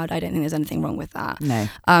someone proud, I don't think there's anything wrong with that. No.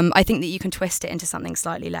 I think that you can twist it into something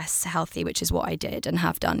slightly less healthy, which is what I did and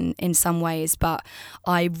have done in some ways. But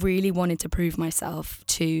I really wanted to prove myself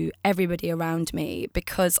to everybody around me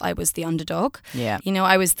because I was the underdog. Yeah.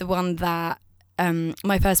 I was the one that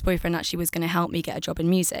my first boyfriend actually was going to help me get a job in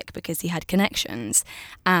music because he had connections.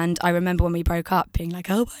 And I remember when we broke up being like,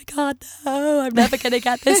 oh my God, no, I'm never going to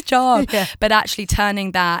get this job. Yeah. But actually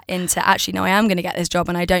turning that into, actually, no, I am going to get this job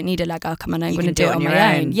and I don't need a leg. Oh, come on, I'm going to do it on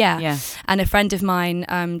my own. Yeah. And a friend of mine,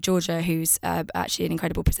 Georgia, who's actually an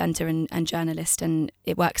incredible presenter and journalist, and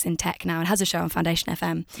it works in tech now and has a show on Foundation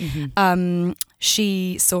FM.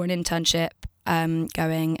 She saw an internship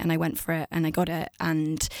going, and I went for it and I got it,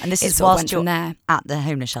 and this it is sort of whilst went you're from there. At the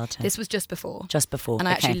homeless shelter. This was just before, and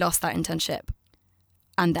I actually lost that internship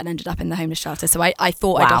and then ended up in the homeless shelter. So I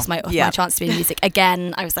thought Wow. I'd lost my Yeah. chance to be in music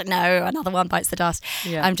again. I was like, no, another one bites the dust.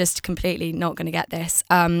 Yeah. I'm just completely not going to get this.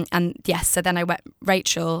 And yes, so then I went,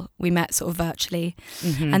 Rachel, we met sort of virtually,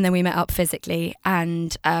 and then we met up physically,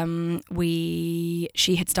 and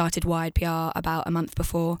she had started Wired PR about a month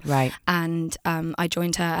before. Right. And I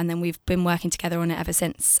joined her, and then we've been working together on it ever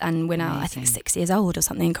since, and we're now, I think, Amazing. 6 years old or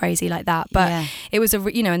something crazy like that. But Yeah. it was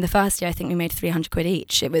in the first year, I think we made 300 quid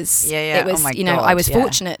each. It was, Yeah. it was, Oh my I God, was yeah.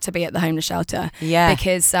 fortunate to be at the homeless shelter. Yeah.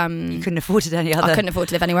 Because You couldn't afford it any other. I couldn't afford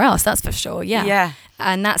to live anywhere else, that's for sure. Yeah. Yeah.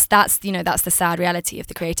 And that's the sad reality of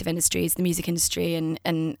the creative industries, the music industry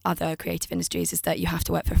and other creative industries, is that you have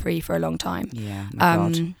to work for free for a long time. Yeah. My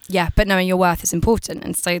God. Yeah, but knowing your worth is important.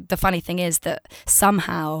 And so the funny thing is that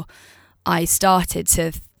somehow I started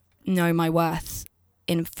to know my worth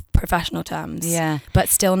in professional terms, Yeah. but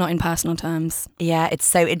still not in personal terms. Yeah, it's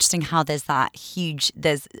so interesting how there's that huge,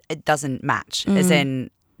 it doesn't match, as in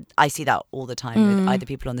I see that all the time with either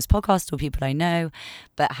people on this podcast or people I know,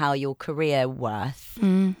 but how your career worth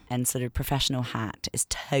and sort of professional hat is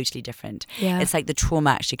totally different. Yeah. It's like the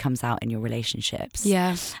trauma actually comes out in your relationships.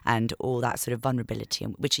 Yeah. And all that sort of vulnerability,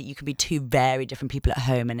 which you can be two very different people at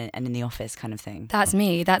home and in the office kind of thing. That's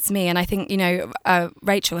me. And I think,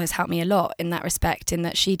 Rachel has helped me a lot in that respect, in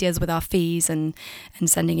that she deals with our fees and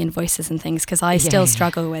sending invoices and things, because I still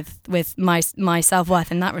struggle with my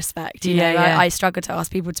self-worth in that respect. I struggle to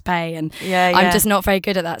ask people to pay, and I'm just not very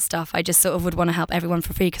good at that stuff. I just sort of would want to help everyone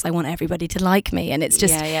for free because I want everybody to like me, and it's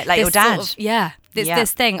just like your dad.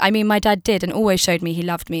 This thing. I mean, my dad did and always showed me he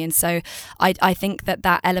loved me, and so I think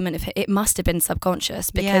that element of it must have been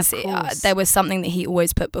subconscious, because there was something that he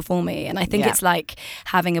always put before me, and I think it's like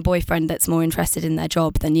having a boyfriend that's more interested in their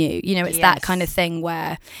job than you. It's that kind of thing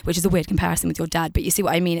which is a weird comparison with your dad, but you see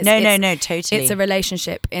what I mean. No, totally. It's a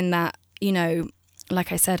relationship in that,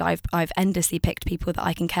 like I said, I've endlessly picked people that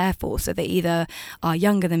I can care for, so they either are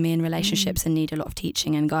younger than me in relationships and need a lot of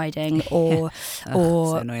teaching and guiding, or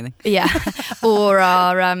so annoying. or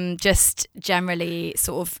are just generally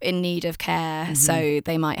sort of in need of care, so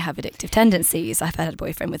they might have addictive tendencies. I've had a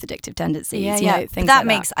boyfriend with addictive tendencies. Things that like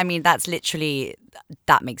makes. that. I mean,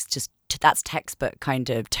 that makes that's textbook kind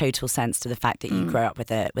of total sense to the fact that you grow up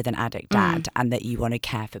with an addict dad, and that you want to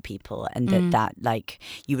care for people, and that like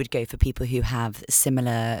you would go for people who have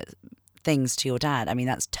similar things to your dad. I mean,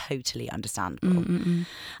 that's totally understandable. And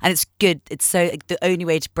it's good. It's so, the only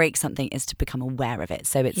way to break something is to become aware of it.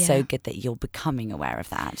 So it's so good that you're becoming aware of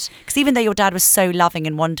that, because even though your dad was so loving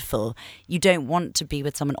and wonderful, you don't want to be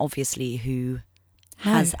with someone obviously who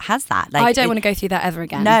has that. Like, I don't want to go through that ever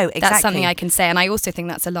again. No, exactly. That's something I can say. And I also think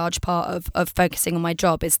that's a large part of focusing on my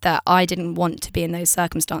job, is that I didn't want to be in those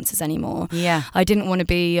circumstances anymore. Yeah. I didn't want to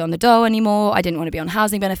be on the dole anymore. I didn't want to be on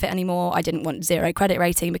housing benefit anymore. I didn't want 0 credit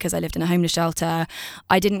rating because I lived in a homeless shelter.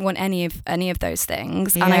 I didn't want any of those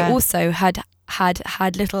things. Yeah. And I also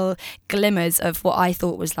had little glimmers of what I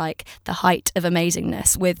thought was like the height of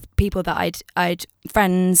amazingness with people that I'd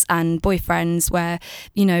friends and boyfriends where,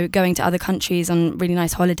 going to other countries on really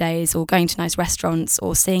nice holidays, or going to nice restaurants,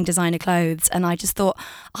 or seeing designer clothes. And I just thought,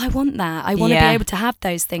 I want that. I want to be able to have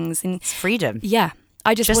those things. And it's freedom. Yeah.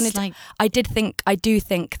 I just wanted. Like, I do think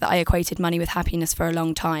that I equated money with happiness for a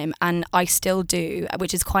long time, and I still do,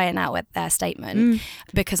 which is quite an out there statement,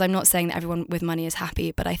 because I'm not saying that everyone with money is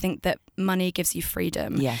happy, but I think that money gives you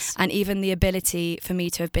freedom. Yes. And even the ability for me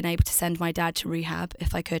to have been able to send my dad to rehab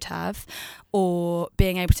if I could have, or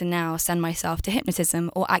being able to now send myself to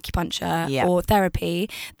hypnotism or acupuncture or therapy,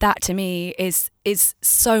 that to me is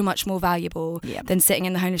so much more valuable than sitting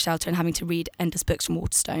in the homeless shelter and having to read endless books from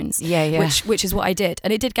Waterstones. Which is what I did,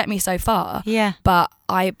 and it did get me so far. Yeah. But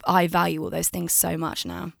I value all those things so much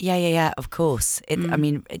now. Yeah. Of course. I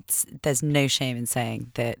mean, there's no shame in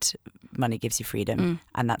saying that money gives you freedom,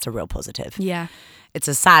 and that's a real positive. Yeah. It's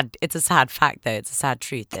a sad fact, though. It's a sad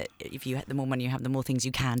truth that the more money you have, the more things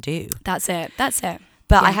you can do. That's it.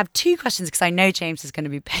 But I have 2 questions, because I know James is going to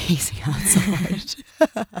be pacing outside.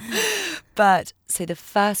 But so the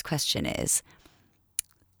first question is,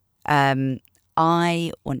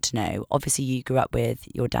 I want to know, obviously you grew up with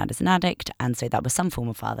your dad as an addict, and so that was some form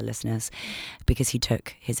of fatherlessness, because he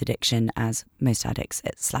took his addiction, as most addicts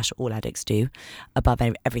 / all addicts do, above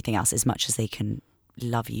everything else, as much as they can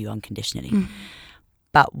love you unconditionally.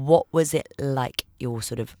 But what was it like, your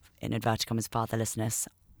sort of, in inverted commas, fatherlessness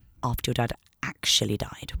after your dad actually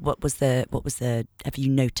died? What was the have you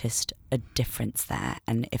noticed a difference there,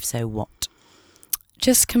 and if so, what?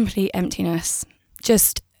 Just complete emptiness,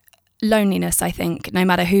 just loneliness, I think, no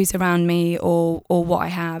matter who's around me or what I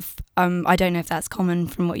have. I don't know if that's common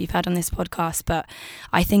from what you've had on this podcast, but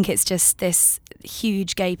I think it's just this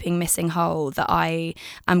huge gaping missing hole that I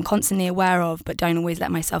am constantly aware of but don't always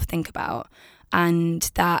let myself think about, and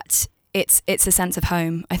that it's a sense of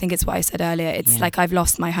home. I think it's what I said earlier. It's like I've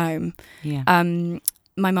lost my home.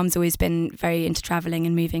 My mum's always been very into travelling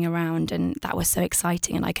and moving around, and that was so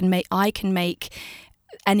exciting, and I can make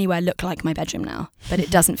anywhere look like my bedroom now, but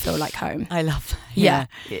it doesn't feel like home. I love that. Yeah.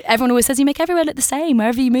 Everyone always says you make everywhere look the same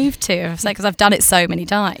wherever you move to. It's like, because I've done it so many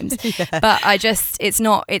times. But it's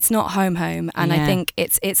not home, and I think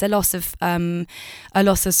it's a loss of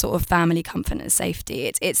sort of family comfort and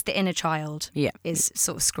safety. It's the inner child is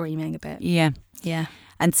sort of screaming a bit. Yeah.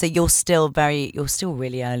 And so you're still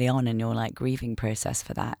really early on in your like grieving process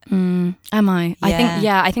for that. Am I?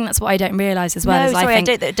 Yeah. I think that's what I don't realise as well. No, sorry, I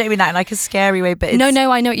don't mean that in like a scary way, but no,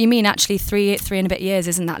 I know what you mean. Actually, three and a bit years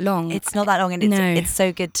isn't that long. It's not that long, and it's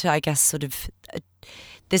so good to, I guess, sort of.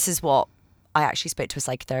 This is what I actually spoke to a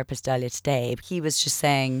psychotherapist earlier today. He was just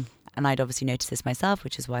saying, and I'd obviously noticed this myself,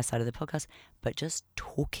 which is why I started the podcast, but just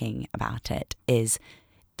talking about it is,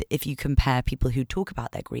 if you compare people who talk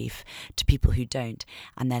about their grief to people who don't,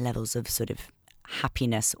 and their levels of sort of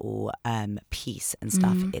happiness or peace and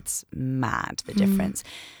stuff, it's mad, the difference.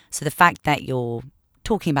 So the fact that you're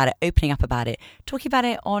talking about it, opening up about it, talking about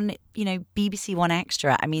it on, BBC One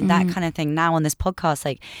Extra, I mean, that kind of thing now on this podcast,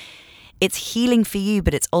 like, it's healing for you,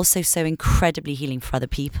 but it's also so incredibly healing for other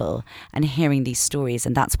people, and hearing these stories.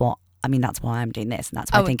 And that's why I'm doing this, and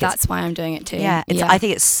that's why I think that's why I'm doing it too. Yeah, I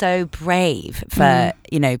think it's so brave for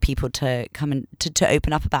people to come and to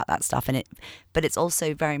open up about that stuff, but it's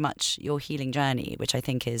also very much your healing journey, which I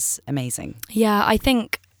think is amazing. Yeah, I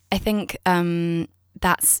think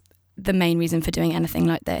that's the main reason for doing anything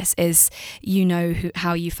like this is,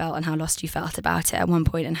 how you felt and how lost you felt about it at one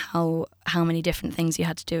point, and how many different things you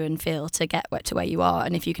had to do and feel to get to where you are,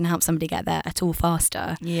 and if you can help somebody get there at all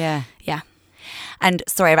faster. Yeah. And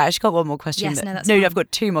sorry, I've actually got one more question. Yes, that's fine. I've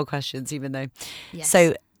got two more questions, even though. Yes.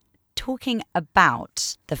 So, talking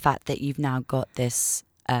about the fact that you've now got this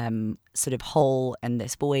sort of hole and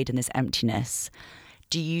this void and this emptiness,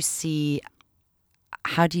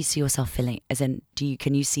 how do you see yourself filling? As in,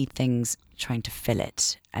 can you see things trying to fill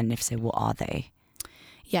it? And if so, what are they?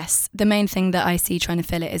 Yes, the main thing that I see trying to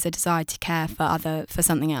fill it is a desire to care for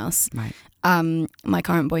something else. Right. My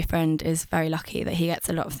current boyfriend is very lucky that he gets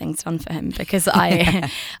a lot of things done for him, because I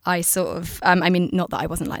sort of, not that I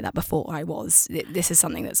wasn't like that before, I was. This is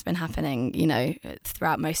something that's been happening,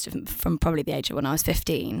 throughout from probably the age of when I was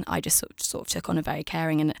 15. I just sort of took on a very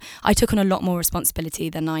caring, and I took on a lot more responsibility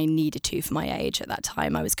than I needed to for my age at that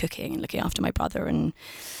time. I was cooking and looking after my brother and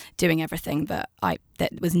doing everything that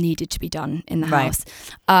was needed to be done in the house.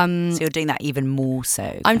 So you're doing that even more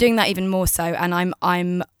so. I'm doing that even more so, and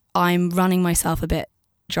I'm running myself a bit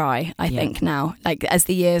dry, I think, now. Like, as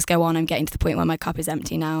the years go on, I'm getting to the point where my cup is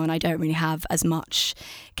empty now, and I don't really have as much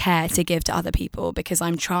care to give to other people, because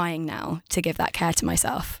I'm trying now to give that care to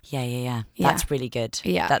myself. Yeah. That's really good.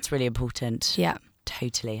 Yeah. That's really important. Yeah.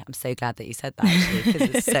 Totally. I'm so glad that you said that, actually,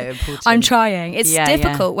 because it's so important. I'm trying. It's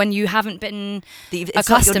difficult when you haven't been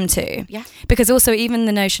accustomed to. Yeah. Because also, even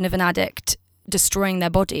the notion of an addict destroying their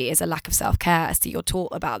body is a lack of self-care. So you're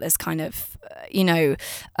taught about this kind of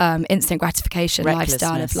instant gratification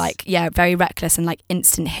lifestyle of very reckless and like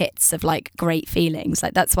instant hits of like great feelings.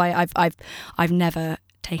 Like, that's why I've never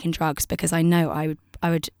taken drugs, because I know I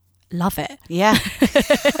would love it. Yeah.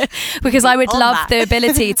 Because I would love the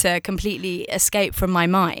ability to completely escape from my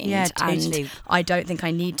mind. Yeah, totally. And I don't think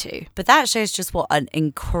I need to. But that shows just what an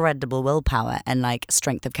incredible willpower and like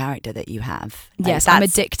strength of character that you have. Like, yes, I'm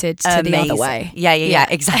addicted to the other way. Yeah,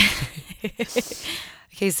 exactly.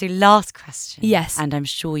 Okay, so last question. Yes. And I'm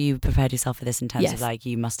sure you prepared yourself for this in terms of like,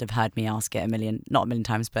 you must have heard me ask it not a million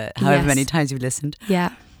times, but however many times you've listened.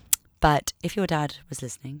 Yeah. But if your dad was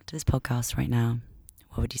listening to this podcast right now,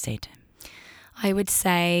 what would you say to him? I would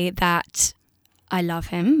say that I love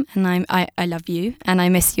him, and I love you, and I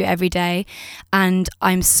miss you every day. And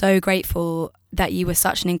I'm so grateful that you were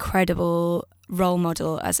such an incredible role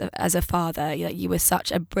model as a father. You were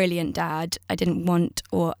such a brilliant dad. I didn't want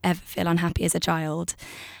or ever feel unhappy as a child.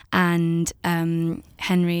 And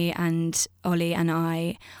Henry and Ollie and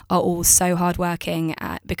I are all so hardworking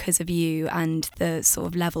because of you and the sort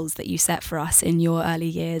of levels that you set for us in your early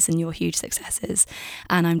years and your huge successes.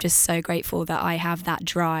 And I'm just so grateful that I have that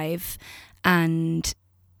drive, and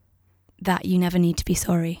that you never need to be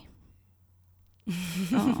sorry.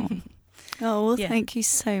 Well, thank you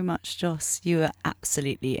so much, Joss. You are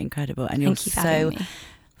absolutely incredible, and you're so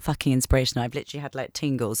fucking inspirational. I've literally had like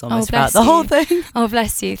tingles almost about the whole thing. Oh,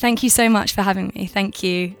 bless you. Thank you so much for having me. Thank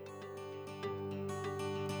you.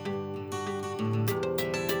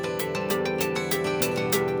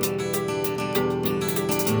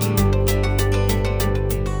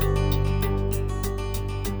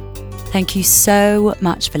 Thank you so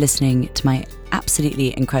much for listening to my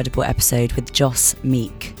absolutely incredible episode with Joss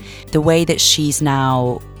Meek. The way that she's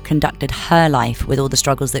now conducted her life with all the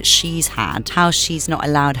struggles that she's had, how she's not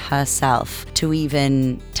allowed herself to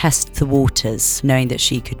even test the waters, knowing that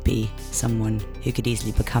she could be someone who could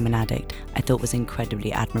easily become an addict, I thought was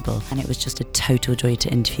incredibly admirable, and it was just a total joy to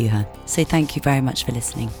interview her. So thank you very much for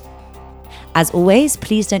listening. As always,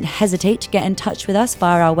 please don't hesitate to get in touch with us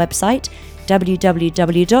via our website,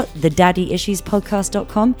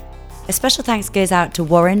 www.thedaddyissuespodcast.com. A special thanks goes out to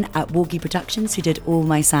Warren at Walkie Productions, who did all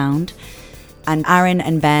my sound, and Aaron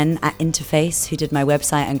and Ben at Interface, who did my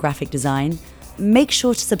website and graphic design. Make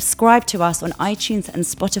sure to subscribe to us on iTunes and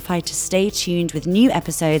Spotify to stay tuned with new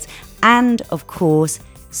episodes, and of course,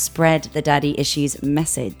 spread the Daddy Issues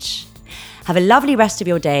message. Have a lovely rest of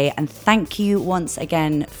your day, and thank you once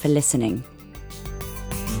again for listening.